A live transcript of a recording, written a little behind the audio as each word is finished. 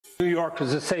New York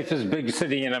is the safest big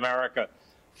city in America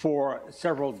for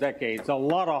several decades. A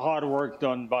lot of hard work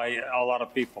done by a lot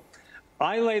of people.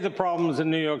 I lay the problems in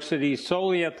New York City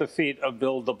solely at the feet of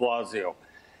Bill de Blasio.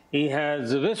 He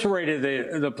has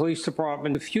eviscerated the police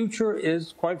department. The future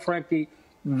is, quite frankly,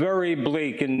 very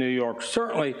bleak in New York,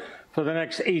 certainly for the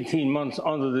next 18 months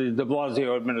under the de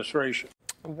Blasio administration.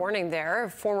 Warning there,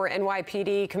 former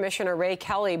NYPD Commissioner Ray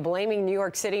Kelly blaming New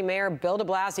York City Mayor Bill de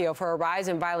Blasio for a rise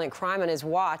in violent crime on his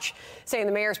watch, saying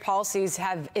the mayor's policies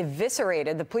have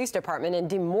eviscerated the police department and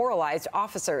demoralized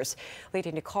officers,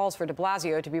 leading to calls for de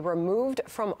Blasio to be removed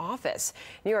from office.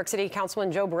 New York City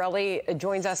Councilman Joe Borelli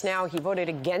joins us now. He voted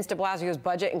against de Blasio's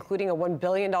budget, including a $1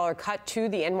 billion cut to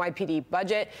the NYPD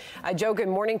budget. Joe, good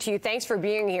morning to you. Thanks for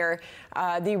being here.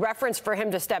 The reference for him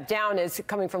to step down is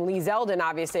coming from Lee Zeldin,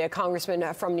 obviously a congressman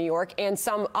from New York, and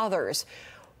some others.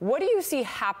 What do you see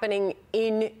happening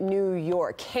in New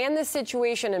York? Can the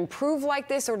situation improve like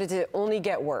this, or does it only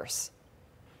get worse?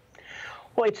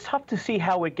 Well, it's tough to see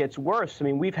how it gets worse. I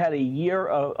mean, we've had a year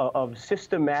of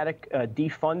systematic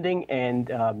defunding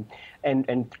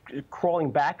and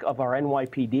crawling back of our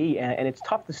NYPD, and it's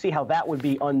tough to see how that would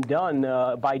be undone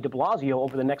by de Blasio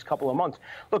over the next couple of months.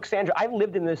 Look, Sandra, I've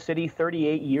lived in this city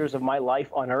 38 years of my life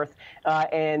on Earth,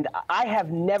 and I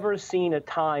have never seen a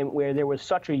time where there was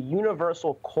such a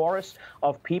universal chorus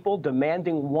of people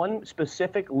demanding one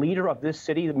specific leader of this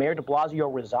city, the Mayor de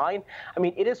Blasio, resign. I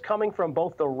mean, it is coming from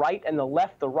both the right and the left.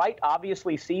 The right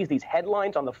obviously sees these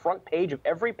headlines on the front page of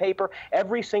every paper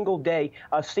every single day,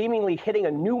 seemingly hitting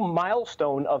a new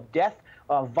milestone of death,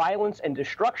 violence, and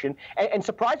destruction. And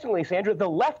surprisingly, Sandra, the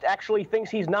left actually thinks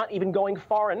he's not even going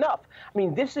far enough. I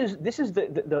mean, this is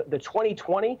the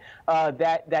 2020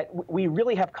 that we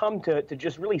really have come to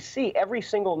just really see every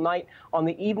single night on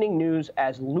the evening news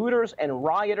as looters and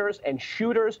rioters and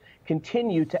shooters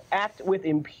continue to act with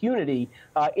impunity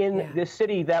in this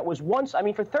city that was once, I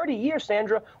mean, for 30 years,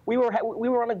 Sandra, we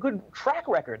were on a good track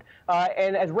record.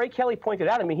 And as Ray Kelly pointed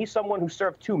out, I mean, he's someone who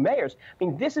served 2 mayors. I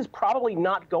mean, this is probably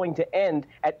not going to end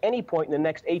at any point in the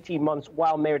next 18 months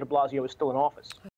while Mayor de Blasio is still in office.